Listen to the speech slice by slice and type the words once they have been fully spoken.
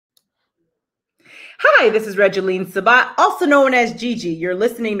Hi, this is Regeline Sabat, also known as Gigi. You're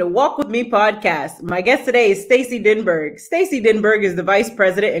listening to Walk With Me podcast. My guest today is Stacey Dinburg. Stacey Dinburg is the vice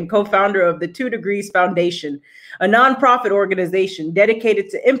president and co-founder of the 2 Degrees Foundation, a nonprofit organization dedicated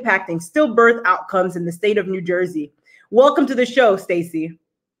to impacting stillbirth outcomes in the state of New Jersey. Welcome to the show, Stacey.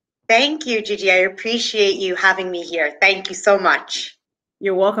 Thank you, Gigi. I appreciate you having me here. Thank you so much.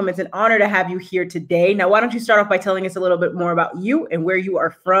 You're welcome. It's an honor to have you here today. Now, why don't you start off by telling us a little bit more about you and where you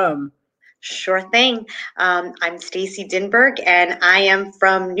are from? Sure thing. I'm Stacey Dinburg, and I am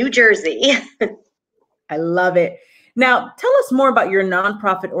from New Jersey. I love it. Now, tell us more about your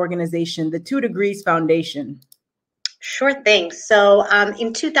nonprofit organization, the 2 Degrees Foundation. Sure thing. So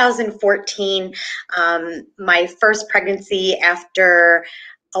in 2014, my first pregnancy after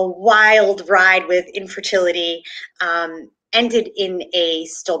a wild ride with infertility ended in a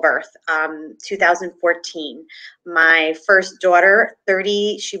stillbirth. 2014. My first daughter,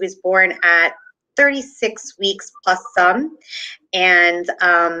 she was born at 36 weeks plus some, and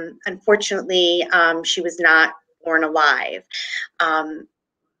unfortunately, she was not born alive.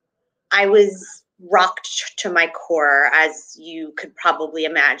 I was rocked to my core, as you could probably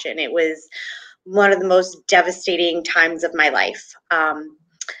imagine. It was one of the most devastating times of my life.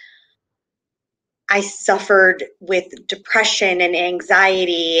 I suffered with depression and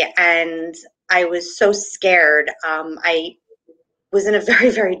anxiety, and I was so scared. I was in a very,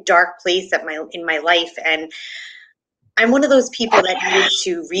 very dark place in my life, and I'm one of those people that needed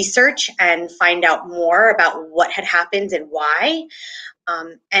to research and find out more about what had happened and why.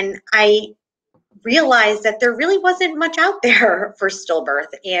 And I realized that there really wasn't much out there for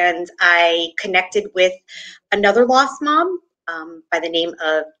stillbirth, and I connected with another lost mom by the name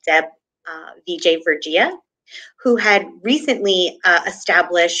of Deb VJ Vergia, who had recently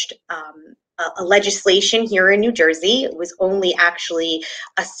established a legislation here in New Jersey. It was only actually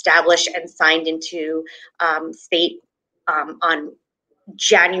established and signed into state on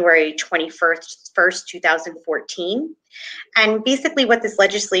January 21st, 2014. And basically what this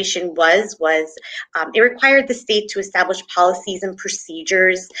legislation was it required the state to establish policies and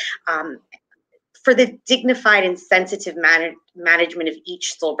procedures for the dignified and sensitive management of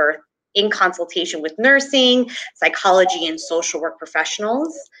each stillbirth in consultation with nursing, psychology, and social work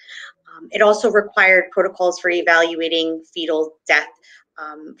professionals. It also required protocols for evaluating fetal death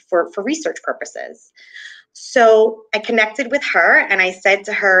for research purposes. So I connected with her, and I said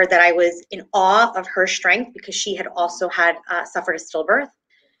to her that I was in awe of her strength because she had also had suffered a stillbirth,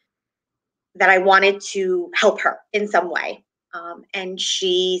 that I wanted to help her in some way. And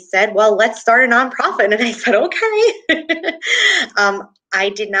she said, well, let's start a nonprofit. And I said, okay. I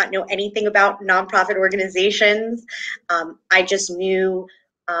did not know anything about nonprofit organizations. I just knew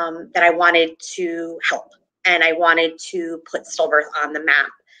that I wanted to help, and I wanted to put stillbirth on the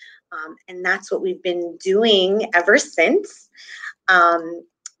map. And that's what we've been doing ever since.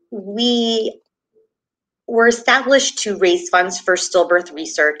 We were established to raise funds for stillbirth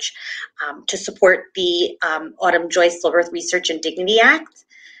research, to support the Autumn Joy Stillbirth Research and Dignity Act,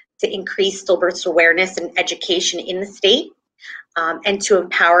 to increase stillbirth awareness and education in the state, and to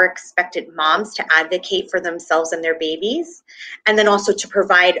empower expectant moms to advocate for themselves and their babies, and then also to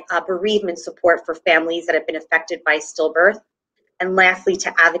provide bereavement support for families that have been affected by stillbirth, and lastly,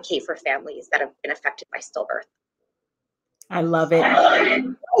 to advocate for families that have been affected by stillbirth. I love it.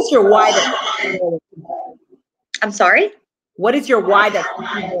 What is your why? I'm sorry? What is your why?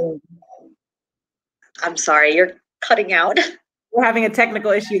 I'm sorry, you're cutting out. We're having a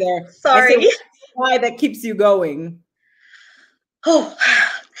technical issue there. Sorry. Why that keeps you going? Oh,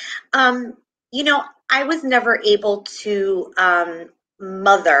 I was never able to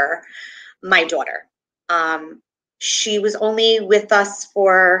mother my daughter. She was only with us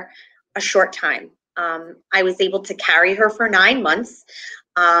for a short time. I was able to carry her for 9 months.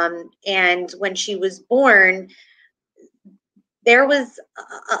 And when she was born, there was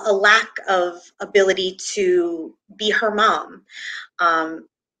a lack of ability to be her mom.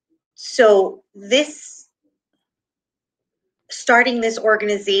 So starting this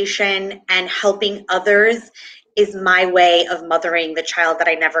organization and helping others is my way of mothering the child that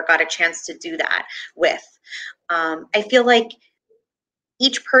I never got a chance to do that with. I feel like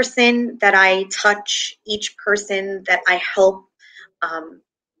each person that I touch, each person that I help,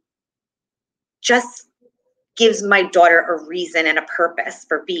 just gives my daughter a reason and a purpose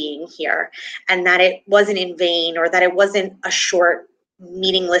for being here, and that it wasn't in vain, or that it wasn't a short,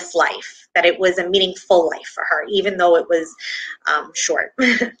 meaningless life, that it was a meaningful life for her, even though it was short.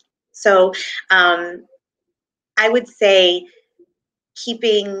 So I would say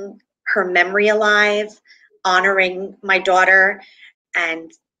keeping her memory alive, honoring my daughter,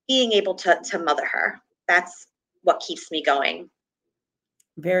 and being able to mother her. That's what keeps me going.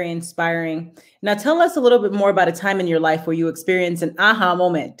 Very inspiring. Now tell us a little bit more about a time in your life where you experienced an aha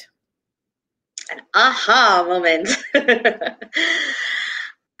moment. An aha moment.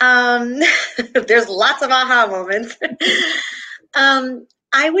 There's lots of aha moments.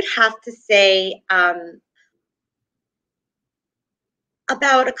 I would have to say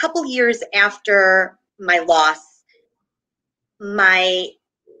about a couple years after my loss, my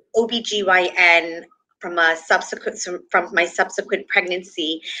OBGYN from my subsequent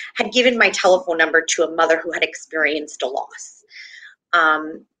pregnancy had given my telephone number to a mother who had experienced a loss.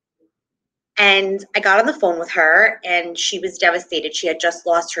 And I got on the phone with her, and she was devastated. She had just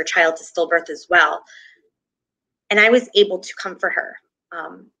lost her child to stillbirth as well. And I was able to comfort her.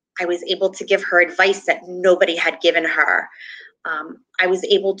 I was able to give her advice that nobody had given her. I was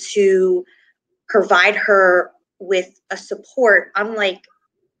able to provide her with a support unlike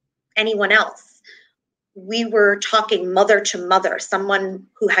anyone else. We were talking mother to mother, someone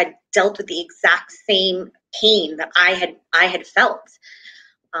who had dealt with the exact same pain that I had felt.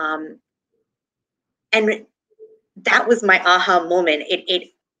 And that was my aha moment.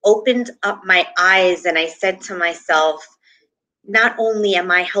 It opened up my eyes, and I said to myself, not only am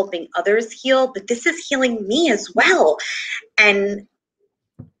I helping others heal, but this is healing me as well. And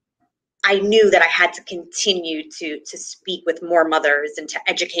I knew that I had to continue to speak with more mothers and to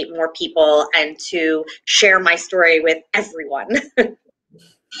educate more people and to share my story with everyone.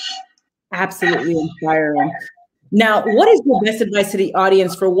 Absolutely inspiring. Now, what is your best advice to the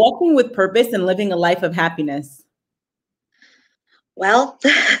audience for walking with purpose and living a life of happiness? Well,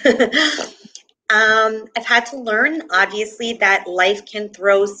 I've had to learn, obviously, that life can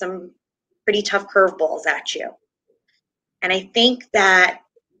throw some pretty tough curveballs at you. And I think that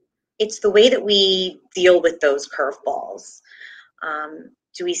it's the way that we deal with those curveballs.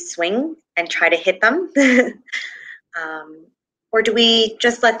 Do we swing and try to hit them? Or do we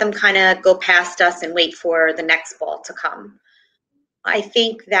just let them kind of go past us and wait for the next ball to come? I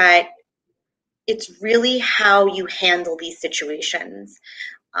think that it's really how you handle these situations.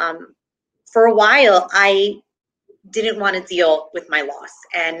 For a while, I didn't want to deal with my loss.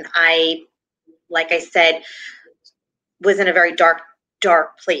 And I, like I said, was in a very dark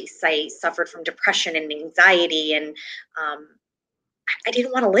place. I suffered from depression and anxiety, and I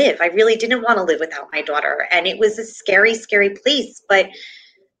didn't want to live. I really didn't want to live without my daughter. And it was a scary, scary place. But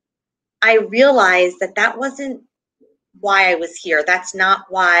I realized that that wasn't why I was here. That's not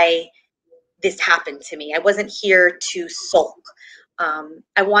why this happened to me. I wasn't here to sulk.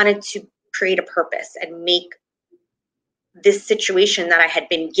 I wanted to create a purpose and make this situation that I had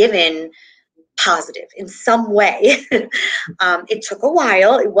been given positive in some way. It took a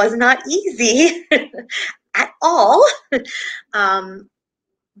while. It was not easy at all.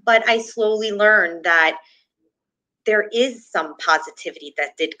 But I slowly learned that there is some positivity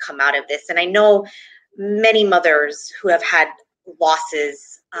that did come out of this. And I know many mothers who have had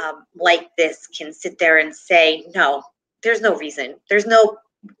losses like this can sit there and say, no, there's no reason. There's no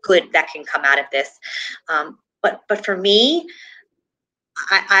good that can come out of this. But for me,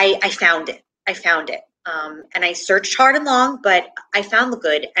 I found it. I found it. And I searched hard and long, but I found the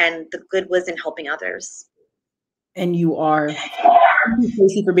good, and the good was in helping others. And you are. Thank you,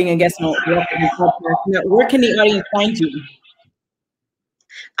 Stacey, for being a guest on Walk With Me podcast. Now, where can the audience find you?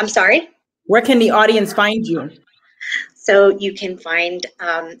 I'm sorry? Where can the audience find you? So you can find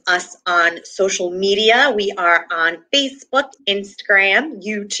us on social media. We are on Facebook, Instagram,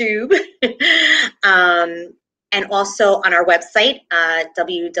 YouTube, and also on our website,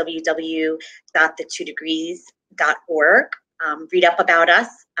 www.the2degrees.org. Read up about us.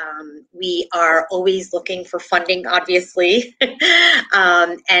 We are always looking for funding, obviously.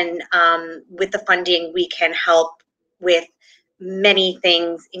 And with the funding, we can help with many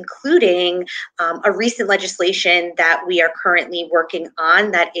things, including a recent legislation that we are currently working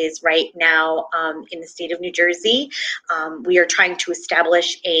on that is right now in the state of New Jersey. We are trying to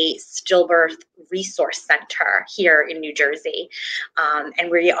establish a stillbirth resource center here in New Jersey.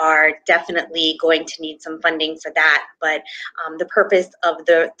 And we are definitely going to need some funding for that. But the purpose of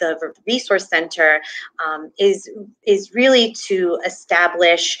the resource center is really to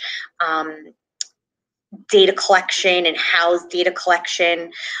establish data collection and house data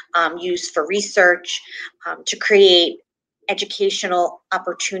collection used for research, to create educational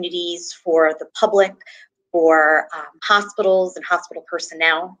opportunities for the public, for hospitals and hospital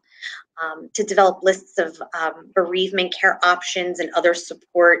personnel, to develop lists of bereavement care options and other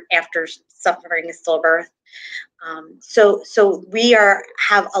support after suffering a stillbirth. So we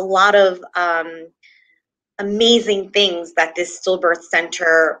have a lot of amazing things that this stillbirth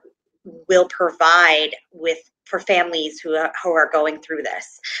center will provide for families who are going through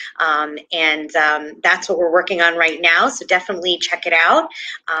this. That's what we're working on right now. So definitely check it out.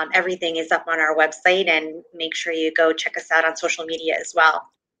 Everything is up on our website, and make sure you go check us out on social media as well.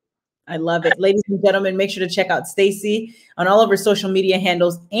 I love it. Ladies and gentlemen, make sure to check out Stacey on all of her social media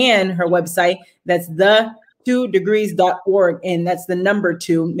handles and her website. That's the2degrees.org. And that's the number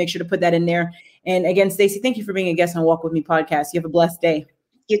 2. Make sure to put that in there. And again, Stacey, thank you for being a guest on Walk With Me podcast. You have a blessed day.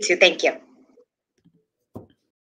 You too. Thank you.